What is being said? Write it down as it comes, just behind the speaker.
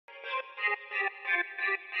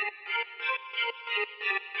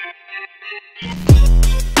Hey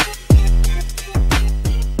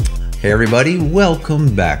everybody,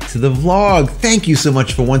 welcome back to the vlog. Thank you so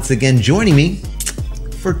much for once again joining me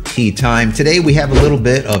for tea time. Today we have a little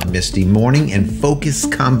bit of misty morning and focus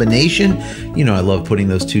combination. You know I love putting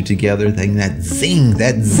those two together. That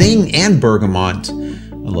zing and bergamot.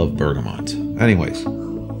 I love bergamot. Anyways,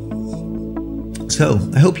 so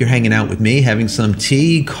I hope you're hanging out with me, having some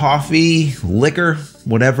tea, coffee, liquor,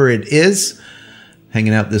 whatever it is.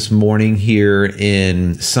 Hanging out this morning here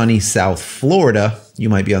in sunny South Florida. You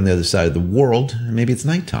might be on the other side of the world. Maybe it's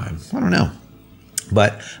nighttime. I don't know.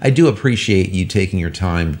 But I do appreciate you taking your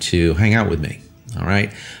time to hang out with me. All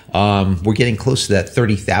right. We're getting close to that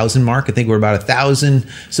 30,000 mark. I think we're about 1,000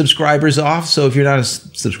 subscribers off. So if you're not a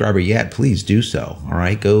subscriber yet, please do so. All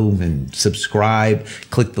right. Go and subscribe.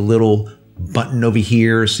 Click the little button over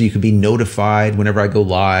here so you can be notified whenever I go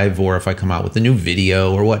live or if I come out with a new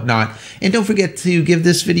video or whatnot. And don't forget to give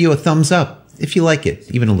this video a thumbs up if you like it,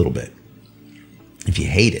 even a little bit. If you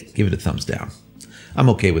hate it, give it a thumbs down. I'm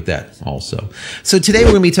okay with that also. So today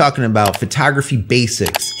we're going to be talking about photography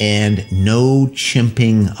basics and no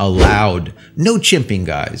chimping allowed. No chimping,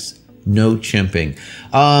 guys. No chimping.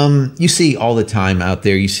 You see all the time out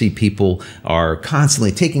there, you see people are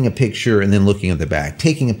constantly taking a picture and then looking at the back,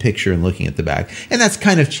 taking a picture and looking at the back. And that's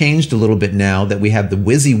kind of changed a little bit now that we have the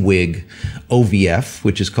WYSIWYG OVF,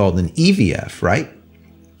 which is called an EVF, right?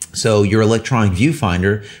 So your electronic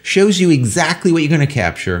viewfinder shows you exactly what you're going to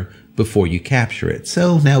capture before you capture it.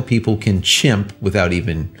 So now people can chimp without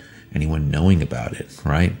even anyone knowing about it,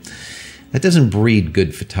 right? That doesn't breed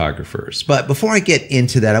good photographers. But before I get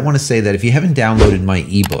into that, I want to say that if you haven't downloaded my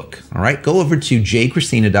ebook, all right, go over to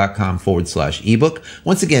JCristina.com/ebook.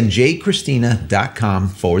 Once again,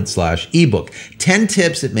 JCristina.com/ebook. 10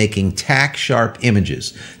 tips at making tack sharp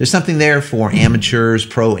images. There's something there for amateurs,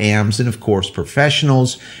 pro-ams, and of course,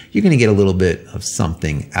 professionals. You're going to get a little bit of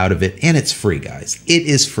something out of it. And it's free, guys. It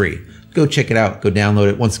is free. Go check it out. Go download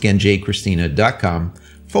it. Once again,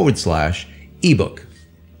 JCristina.com/ebook.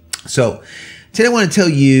 So today I want to tell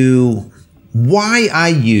you why I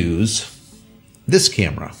use this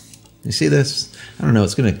camera. You see this? I don't know.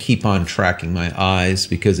 It's going to keep on tracking my eyes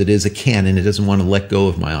because it is a Canon. It doesn't want to let go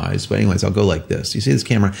of my eyes. But anyways, I'll go like this. You see this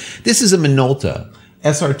camera? This is a Minolta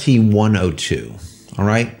SRT 102. All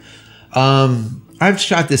right. I've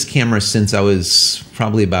shot this camera since I was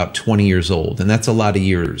probably about 20 years old. And that's a lot of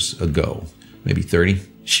years ago. Maybe 30.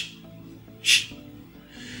 Shh. Shh.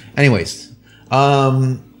 Anyways.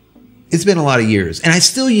 It's been a lot of years, and I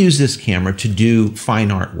still use this camera to do fine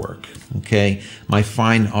artwork, okay? My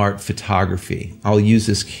fine art photography. I'll use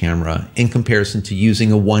this camera in comparison to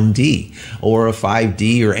using a 1D or a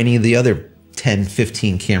 5D or any of the other 10,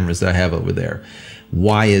 15 cameras that I have over there.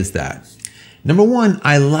 Why is that? Number one,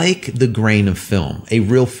 I like the grain of film, a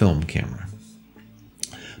real film camera.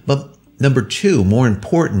 But number two, more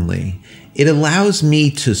importantly, it allows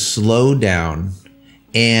me to slow down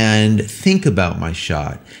and think about my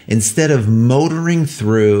shot instead of motoring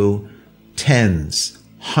through tens,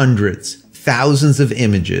 hundreds, thousands of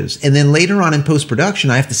images. And then later on in post-production,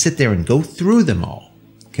 I have to sit there and go through them all.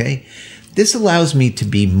 Okay. This allows me to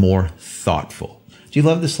be more thoughtful. Do you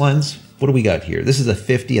love this lens? What do we got here? This is a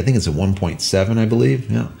 50. I think it's a 1.7, I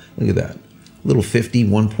believe. Yeah. Look at that. Little 50,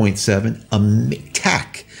 1.7.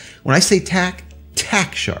 Tack. When I say tack,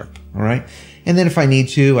 tack sharp. All right. And then if I need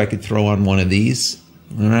to, I could throw on one of these.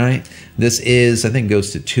 All right. This is, I think,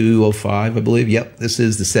 goes to 205, I believe. Yep. This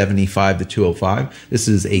is the 75 to 205. This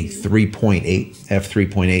is a 3.8,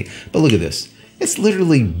 f3.8. But look at this. It's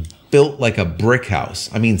literally built like a brick house.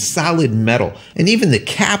 I mean, solid metal. And even the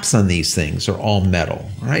caps on these things are all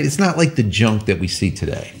metal. All right. It's not like the junk that we see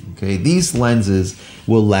today. Okay. These lenses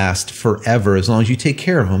will last forever as long as you take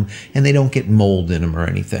care of them and they don't get mold in them or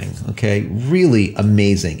anything. Okay. Really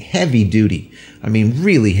amazing. Heavy duty. I mean,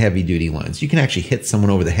 really heavy duty lens. You can actually hit someone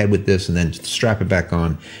over the head with this and then strap it back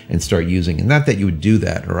on and start using it. Not that you would do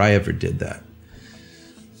that or I ever did that.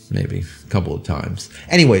 Maybe a couple of times.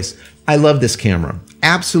 Anyways, I love this camera.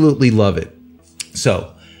 Absolutely love it.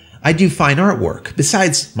 So I do fine artwork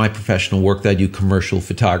besides my professional work that I do commercial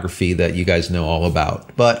photography that you guys know all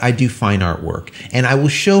about. But I do fine artwork and I will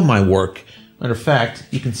show my work. Matter of fact,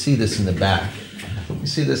 you can see this in the back. You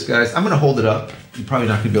see this, guys? I'm going to hold it up. You're probably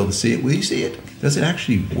not going to be able to see it. Will you see it? Does it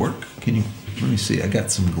actually work? Can you? Let me see. I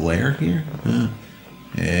got some glare here.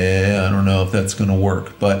 Yeah, I don't know if that's going to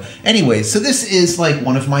work. But anyway, so this is like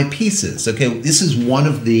one of my pieces. Okay, this is one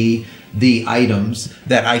of the items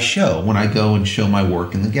that I show when I go and show my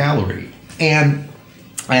work in the gallery. And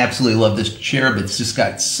I absolutely love this cherub. It's just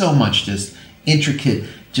got so much just intricate,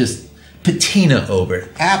 just patina over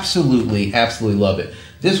it. Absolutely, absolutely love it.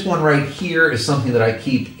 This one right here is something that I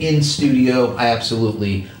keep in studio. I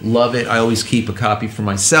absolutely love it. I always keep a copy for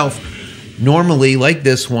myself. Normally, like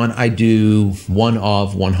this one, I do 1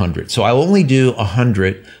 of 100. So I'll only do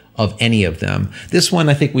 100 of any of them. This one,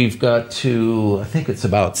 I think we've got to, I think it's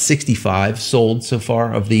about 65 sold so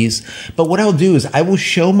far of these. But what I'll do is I will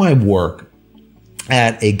show my work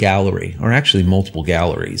at a gallery, or actually multiple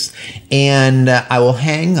galleries, and I will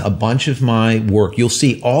hang a bunch of my work. You'll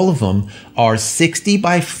see all of them are 60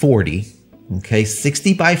 by 40, okay,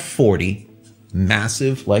 60 by 40,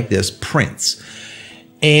 massive like this, prints.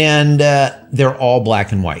 And they're all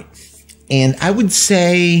black and white. And I would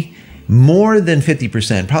say more than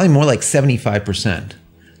 50%, probably more like 75%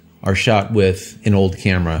 are shot with an old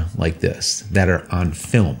camera like this that are on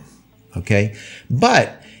film, okay?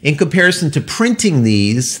 But in comparison to printing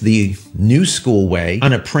these the new school way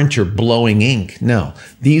on a printer blowing ink, no,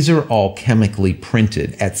 these are all chemically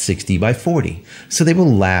printed at 60 by 40. So they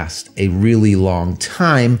will last a really long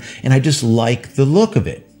time, and I just like the look of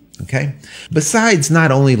it, okay? Besides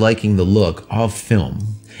not only liking the look of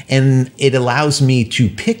film, and it allows me to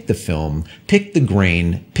pick the film, pick the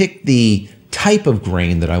grain, pick the type of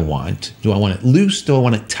grain that I want. Do I want it loose? Do I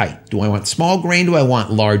want it tight? Do I want small grain? Do I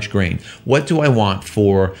want large grain? What do I want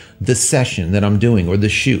for the session that I'm doing or the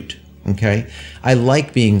shoot? Okay. I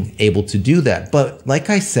like being able to do that. But like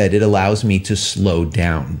I said, it allows me to slow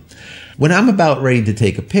down. When I'm about ready to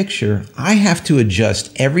take a picture, I have to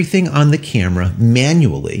adjust everything on the camera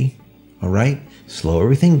manually. All right. Slow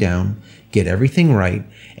everything down, get everything right.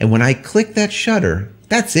 And when I click that shutter,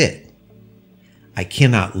 that's it. I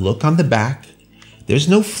cannot look on the back. There's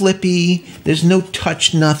no flippy. There's no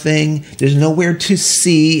touch nothing. There's nowhere to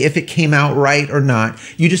see if it came out right or not.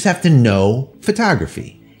 You just have to know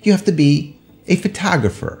photography. You have to be a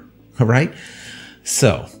photographer, all right?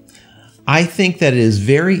 So I think that it is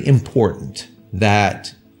very important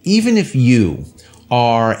that even if you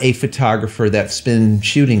are a photographer that's been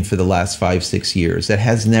shooting for the last 5-6 years, that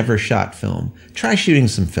has never shot film, try shooting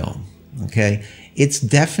some film, okay? It's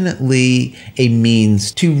definitely a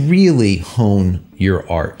means to really hone your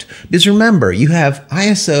art. Because remember, you have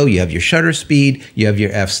ISO, you have your shutter speed, you have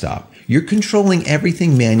your f-stop. You're controlling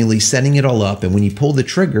everything manually, setting it all up, and when you pull the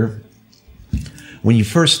trigger, when you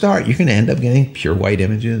first start, you're going to end up getting pure white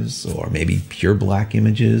images or maybe pure black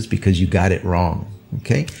images because you got it wrong.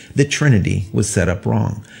 Okay? The Trinity was set up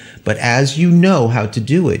wrong. But as you know how to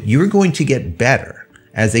do it, you're going to get better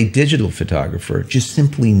as a digital photographer just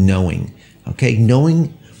simply knowing. Okay,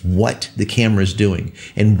 knowing what the camera is doing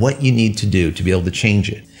and what you need to do to be able to change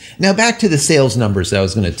it. Now back to the sales numbers that I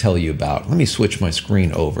was going to tell you about. Let me switch my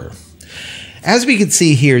screen over. As we can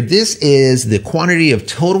see here, this is the quantity of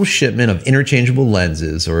total shipment of interchangeable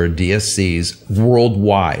lenses, or DSCs,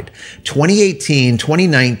 worldwide. 2018,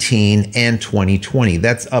 2019, and 2020.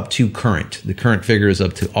 That's up to current. The current figure is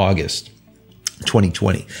up to August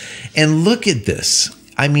 2020. And look at this.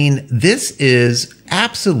 I mean, this is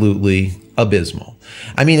absolutely abysmal.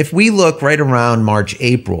 I mean, if we look right around March,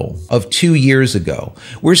 April of 2 years ago,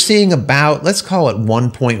 we're seeing about, let's call it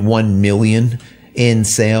 1.1 million in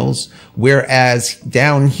sales. Whereas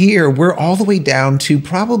down here, we're all the way down to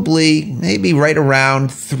probably maybe right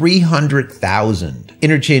around 300,000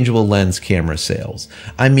 interchangeable lens camera sales.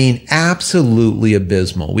 I mean, absolutely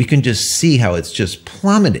abysmal. We can just see how it's just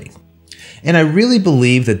plummeting. And I really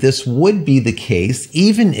believe that this would be the case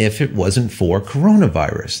even if it wasn't for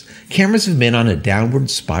coronavirus. Cameras have been on a downward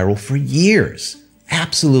spiral for years.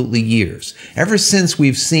 Absolutely years. Ever since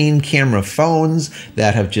we've seen camera phones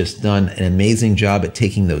that have just done an amazing job at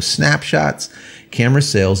taking those snapshots, camera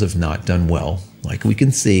sales have not done well, like we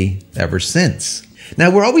can see, ever since. Now,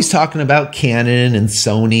 we're always talking about Canon and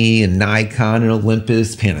Sony and Nikon and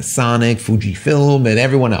Olympus, Panasonic, Fujifilm, and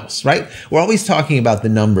everyone else, right? We're always talking about the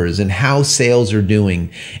numbers and how sales are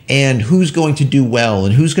doing and who's going to do well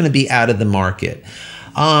and who's going to be out of the market.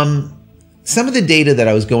 Some of the data that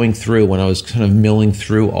I was going through when I was kind of milling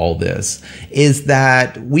through all this is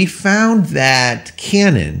that we found that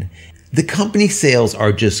Canon, the company sales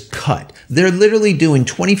are just cut. They're literally doing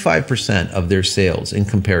 25% of their sales in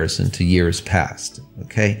comparison to years past,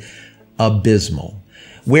 okay? Abysmal.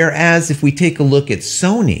 Whereas if we take a look at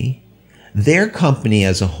Sony, their company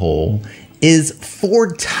as a whole is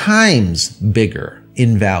 4 times bigger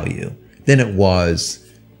in value than it was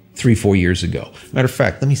 3-4 years ago. Matter of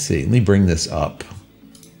fact, let me see. Let me bring this up.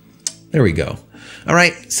 There we go. All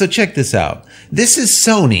right, so check this out. This is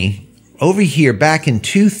Sony over here back in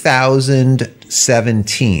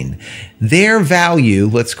 2017. Their value,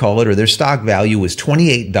 let's call it, or their stock value was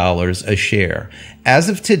 $28 a share. As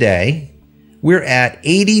of today, we're at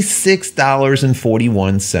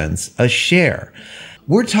 $86.41 a share.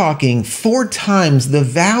 We're talking 4 times the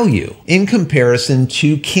value in comparison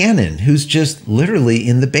to Canon, who's just literally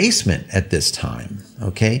in the basement at this time.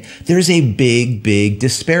 Okay, there's a big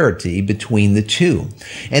disparity between the two.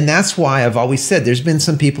 And that's why I've always said there's been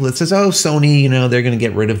some people that says, oh, Sony, you know, they're going to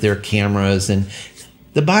get rid of their cameras. And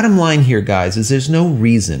the bottom line here, guys, is there's no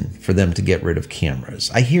reason for them to get rid of cameras.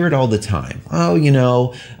 I hear it all the time. Oh, you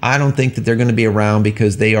know, I don't think that they're going to be around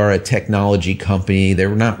because they are a technology company.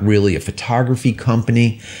 They're not really a photography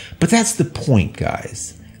company. But that's the point,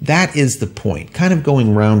 guys. That is the point. Kind of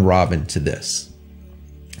going round robin to this.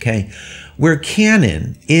 Okay. Where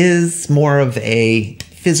Canon is more of a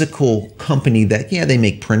physical company that, yeah, they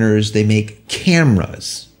make printers, they make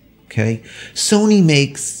cameras. Okay. Sony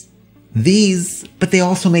makes these, but they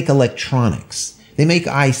also make electronics. They make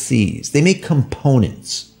ICs. They make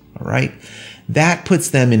components. All right. That puts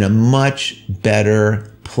them in a much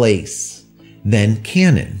better place than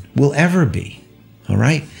Canon will ever be. All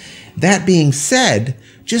right. That being said,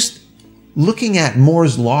 just looking at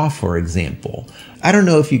Moore's Law, for example, I don't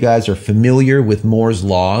know if you guys are familiar with Moore's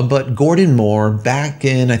Law, but Gordon Moore, back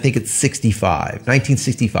in, I think it's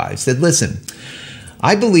 1965, said, listen,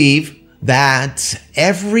 I believe that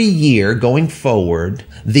every year going forward,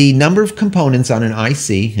 the number of components on an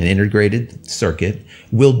IC, an integrated circuit,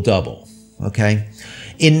 will double, okay?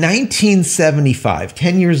 In 1975,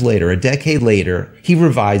 10 years later, a decade later, he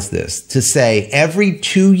revised this to say every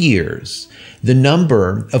 2 years, the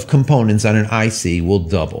number of components on an IC will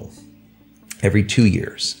double. Every 2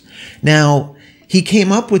 years. Now, he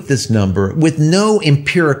came up with this number with no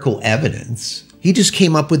empirical evidence. He just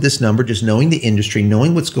came up with this number, just knowing the industry,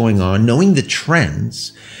 knowing what's going on, knowing the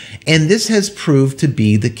trends. And this has proved to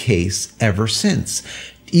be the case ever since.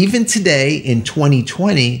 Even today in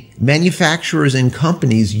 2020, manufacturers and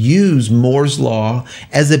companies use Moore's Law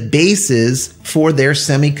as a basis for their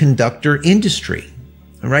semiconductor industry.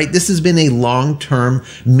 All right. This has been a long-term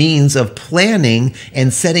means of planning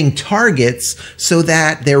and setting targets so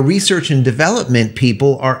that their research and development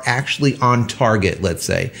people are actually on target, let's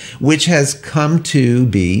say, which has come to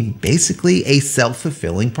be basically a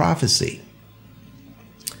self-fulfilling prophecy.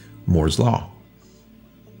 Moore's Law.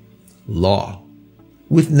 Law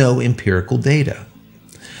with no empirical data.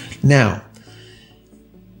 Now,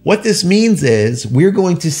 what this means is we're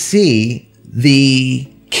going to see the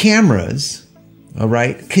cameras, all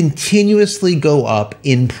right, continuously go up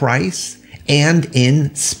in price and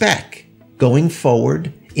in spec going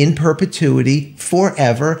forward in perpetuity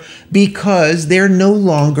forever because they're no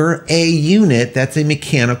longer a unit that's a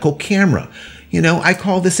mechanical camera. You know, I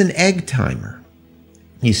call this an egg timer.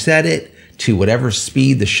 You set it to whatever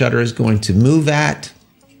speed the shutter is going to move at.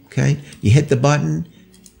 Okay, you hit the button,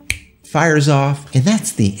 fires off, and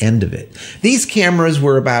that's the end of it. These cameras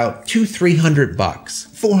were about $200-300,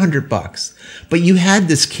 $400, but you had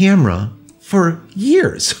this camera for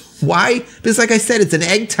years. Why? Because like I said, it's an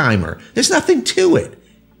egg timer. There's nothing to it.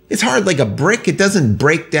 It's hard like a brick. It doesn't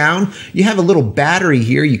break down. You have a little battery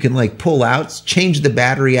here you can like pull out, change the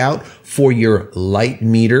battery out for your light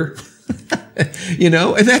meter, you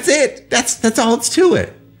know, and that's it. That's all it's to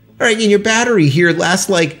it. All right, and your battery here lasts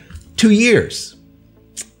like 2 years.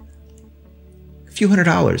 A few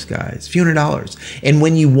 $100s, guys, a few $100. And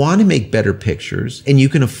when you want to make better pictures and you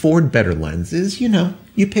can afford better lenses, you know,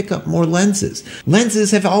 you pick up more lenses.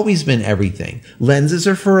 Lenses have always been everything. Lenses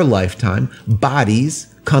are for a lifetime.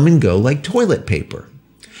 Bodies come and go like toilet paper.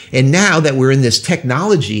 And now that we're in this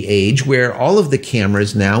technology age where all of the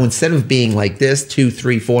cameras now, instead of being like this,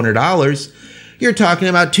 $200, $300, $400, you're talking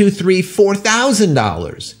about $2,000, $3,000,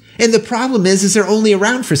 $4,000. And the problem is they're only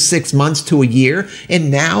around for 6 months to a year.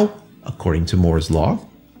 And now, according to Moore's Law,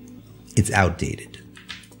 it's outdated.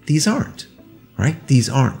 These aren't, right? These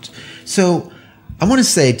aren't. So I want to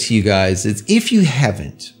say to you guys is if you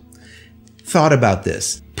haven't thought about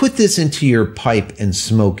this, put this into your pipe and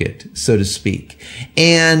smoke it, so to speak,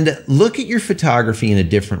 and look at your photography in a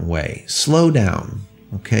different way. Slow down,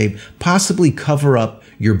 okay? Possibly cover up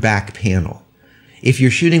your back panel. If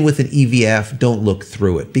you're shooting with an EVF, don't look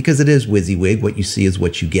through it because it is WYSIWYG. What you see is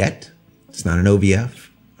what you get. It's not an OVF,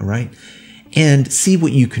 all right? And see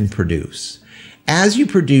what you can produce. As you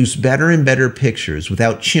produce better and better pictures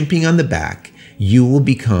without chimping on the back, you will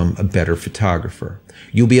become a better photographer.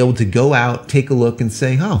 You'll be able to go out, take a look and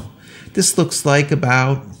say, oh, this looks like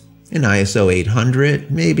about an ISO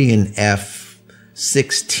 800, maybe an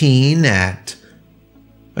f/16 at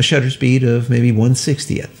a shutter speed of maybe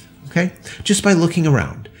 1/60th. Okay, just by looking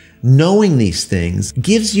around. Knowing these things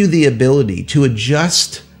gives you the ability to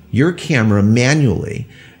adjust your camera manually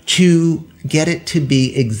to get it to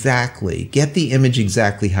be get the image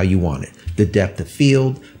exactly how you want it. The depth of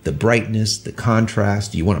field, the brightness, the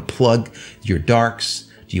contrast. Do you want to plug your darks?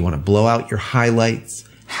 Do you want to blow out your highlights?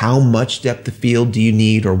 How much depth of field do you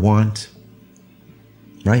need or want?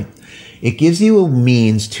 Right? It gives you a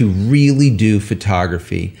means to really do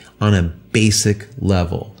photography on a basic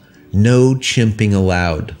level. No chimping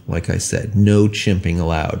allowed. Like I said, no chimping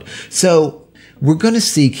allowed. So we're going to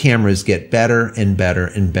see cameras get better and better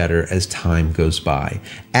and better as time goes by,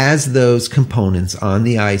 as those components on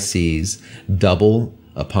the ICs double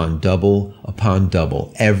upon double upon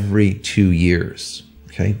double every 2 years.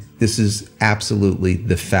 Okay, this is absolutely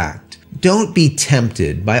the fact. Don't be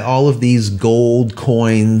tempted by all of these gold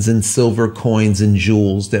coins and silver coins and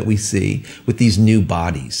jewels that we see with these new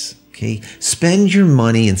bodies. Okay, spend your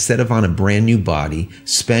money, instead of on a brand new body,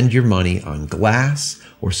 spend your money on glass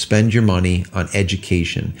or spend your money on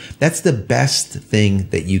education. That's the best thing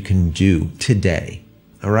that you can do today.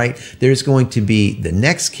 All right, there's going to be the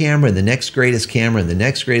next camera, and the next greatest camera, and the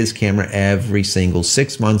next greatest camera every single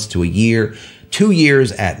 6 months to a year, 2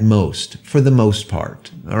 years at most, for the most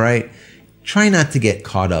part. All right, try not to get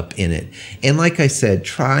caught up in it. And like I said,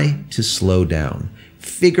 try to slow down.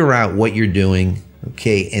 Figure out what you're doing,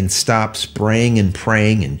 okay, and stop spraying and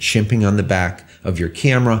praying and chimping on the back of your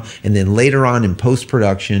camera. And then later on in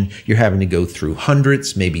post-production, you're having to go through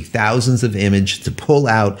hundreds, maybe thousands of images to pull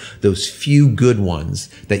out those few good ones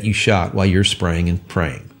that you shot while you're spraying and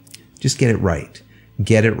praying. Just get it right.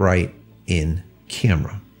 Get it right in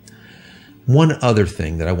camera. One other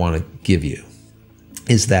thing that I want to give you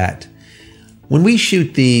is that when we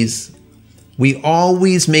shoot these, we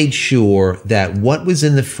always made sure that what was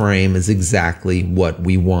in the frame is exactly what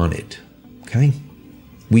we wanted, okay?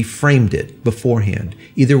 We framed it beforehand,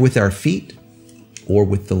 either with our feet or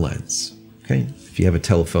with the lens, okay? If you have a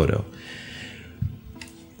telephoto.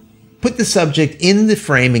 Put the subject in the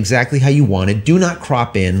frame exactly how you want it. Do not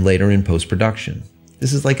crop in later in post-production.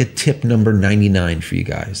 This is like a tip number 99 for you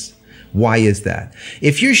guys. Why is that?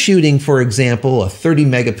 If you're shooting, for example, a 30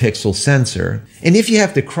 megapixel sensor, and if you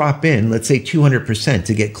have to crop in, let's say 200%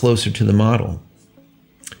 to get closer to the model,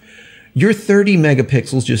 your 30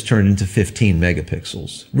 megapixels just turned into 15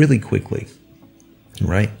 megapixels really quickly,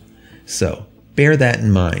 right? So bear that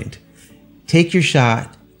in mind. Take your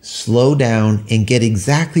shot, slow down, and get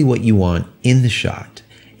exactly what you want in the shot,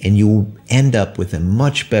 and you'll end up with a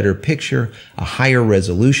much better picture, a higher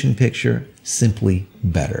resolution picture, simply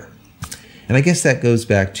better. And I guess that goes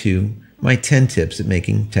back to my 10 tips at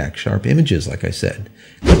making tack sharp images, like I said.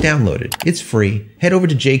 Go download it. It's free. Head over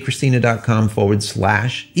to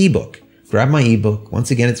JCristina.com/ebook. Grab my ebook.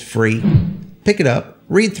 Once again, it's free. Pick it up.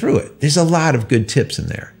 Read through it. There's a lot of good tips in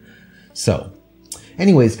there. So,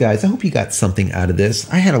 anyways, guys, I hope you got something out of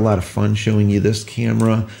this. I had a lot of fun showing you this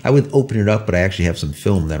camera. I would open it up, but I actually have some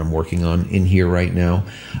film that I'm working on in here right now.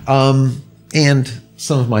 And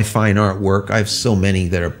some of my fine artwork. I have so many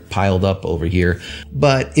that are piled up over here.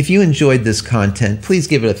 But if you enjoyed this content, please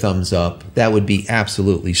give it a thumbs up. That would be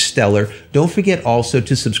absolutely stellar. Don't forget also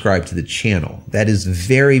to subscribe to the channel. That is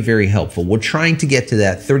very, very helpful. We're trying to get to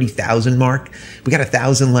that 30,000 mark. We got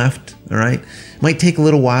 1,000 left, all right? Might take a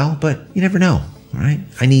little while, but you never know, all right?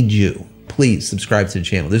 I need you. Please subscribe to the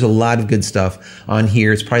channel. There's a lot of good stuff on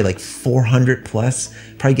here. It's probably like 400 plus,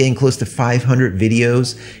 probably getting close to 500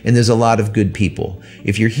 videos, and there's a lot of good people.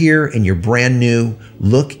 If you're here and you're brand new,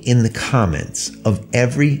 look in the comments of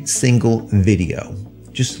every single video.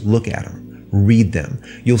 Just look at them, read them.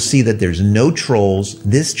 You'll see that there's no trolls.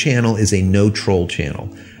 This channel is a no troll channel.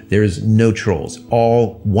 There's no trolls.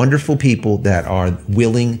 All wonderful people that are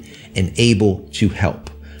willing and able to help.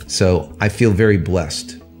 So I feel very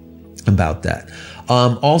blessed about that.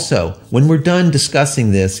 Also, when we're done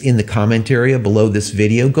discussing this in the comment area below this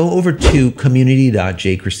video, go over to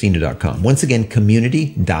community.jcristina.com. Once again,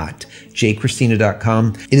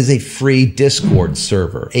 community.jcristina.com. It is a free Discord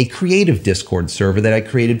server, a creative Discord server that I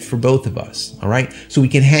created for both of us. All right. So we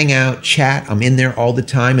can hang out, chat. I'm in there all the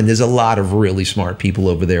time, and there's a lot of really smart people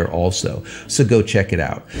over there also. So go check it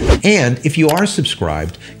out. And if you are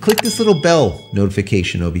subscribed, click this little bell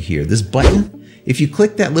notification over here, this button. If you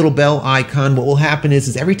click that little bell icon, what will happen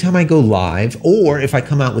is every time I go live, or if I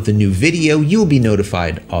come out with a new video, you'll be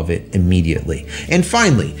notified of it immediately. And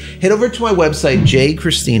finally, head over to my website,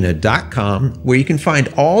 JCristina.com, where you can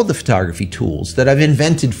find all the photography tools that I've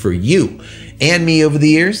invented for you and me over the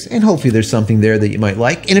years, and hopefully there's something there that you might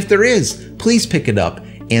like. And if there is, please pick it up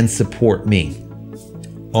and support me.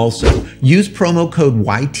 Also, use promo code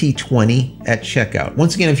YT20 at checkout.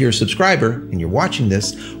 Once again, if you're a subscriber and you're watching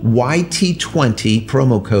this, YT20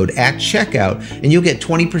 promo code at checkout, and you'll get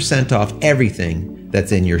 20% off everything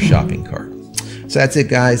that's in your shopping cart. So that's it,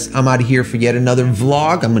 guys. I'm out of here for yet another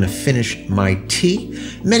vlog. I'm going to finish my tea.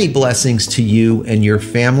 Many blessings to you and your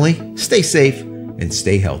family. Stay safe and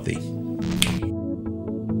stay healthy.